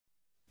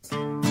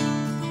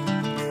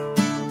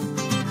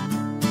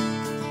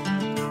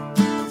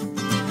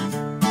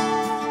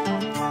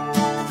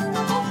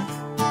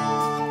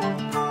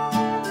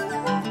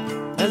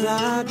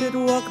I did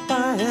walk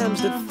by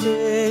Hampstead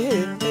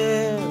Fair,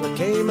 I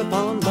came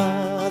upon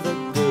Mother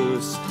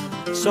Goose.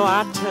 So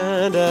I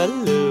turned her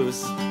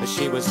loose as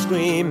she was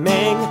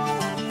screaming.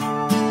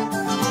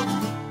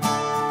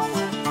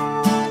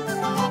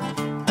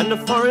 And a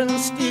foreign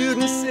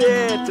student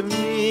said to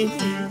me,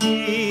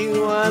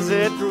 was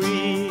it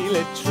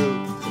really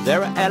true?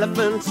 There are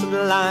elephants and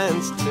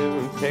lions too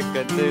in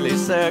Piccadilly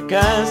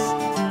Circus.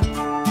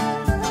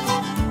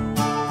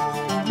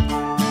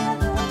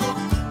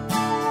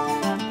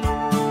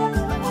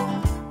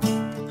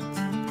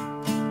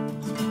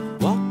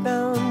 Walked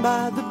down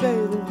by the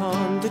bathing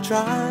pond to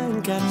try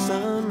and catch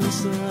some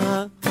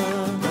sun.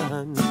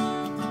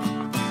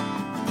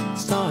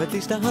 Saw at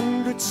least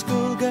 100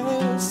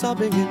 schoolgirls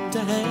sobbing into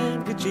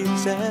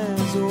handkerchiefs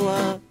as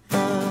one.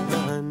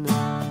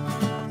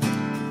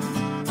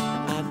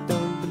 I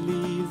don't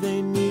believe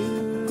they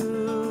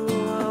knew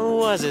I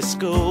was a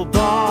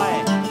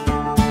schoolboy.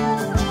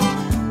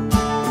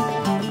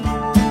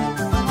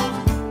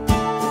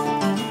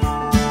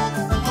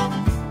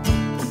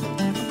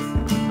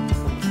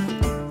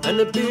 And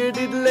the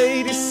bearded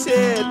lady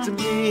said to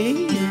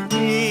me,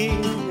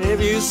 if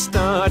you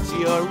start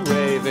your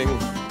raving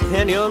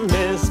and you're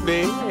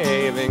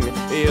misbehaving,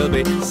 you'll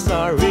be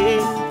sorry.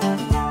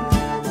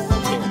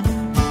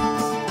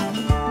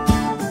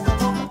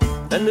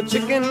 And the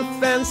chicken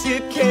fancier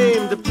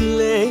came to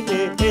play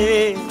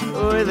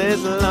with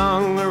his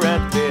long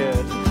red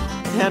beard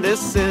and his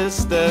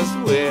sister's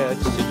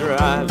witch to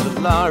drive the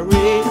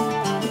lorry.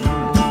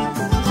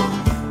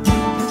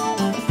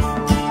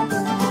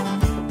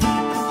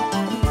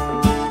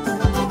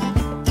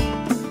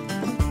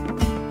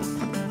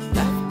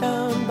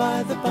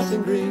 The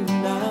potting green,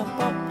 I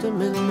popped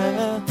them in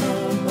their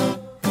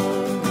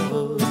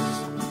hose.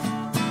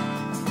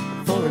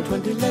 4 and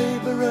 20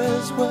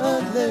 labourers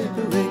were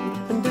labouring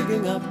and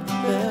digging up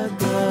their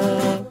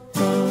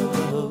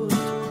gold.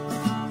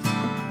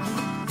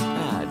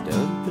 I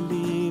don't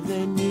believe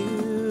they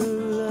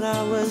knew that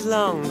I was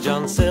Long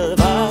John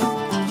Silver.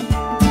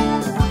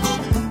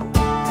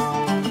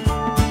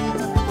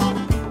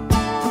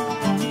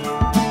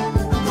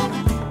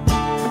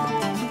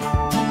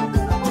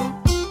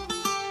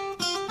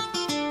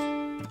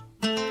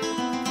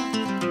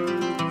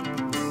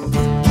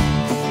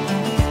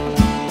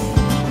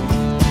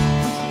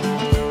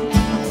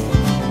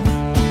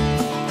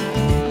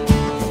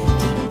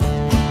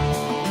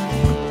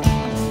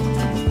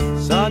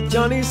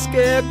 Johnny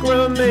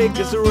Scarecrow make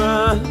his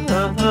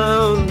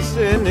rounds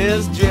in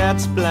his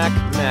jet's black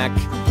Mac,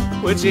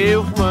 which he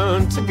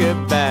won't get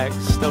back,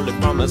 stole it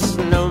from a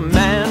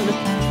snowman.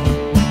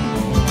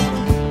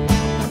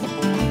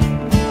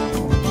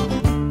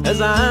 As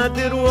I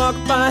did walk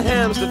by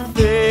Hampstead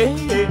Fair,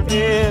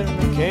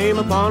 I came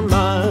upon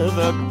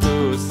Mother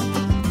Goose.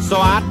 So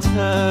I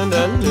turned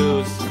her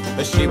loose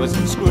as she was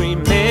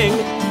screaming.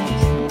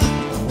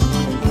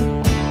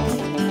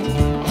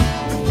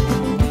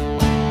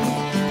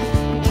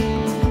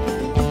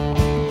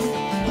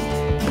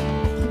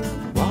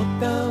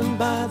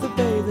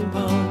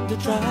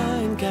 Try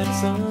and catch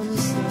some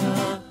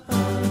sun.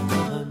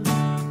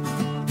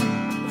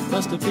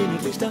 Must have been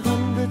at least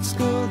 100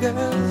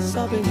 schoolgirls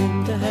sobbing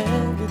into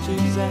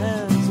handkerchiefs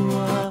as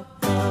one.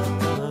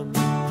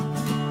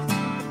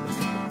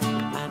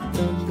 I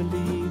don't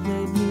believe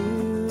they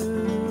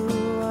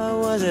knew I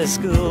was a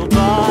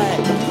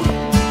schoolboy.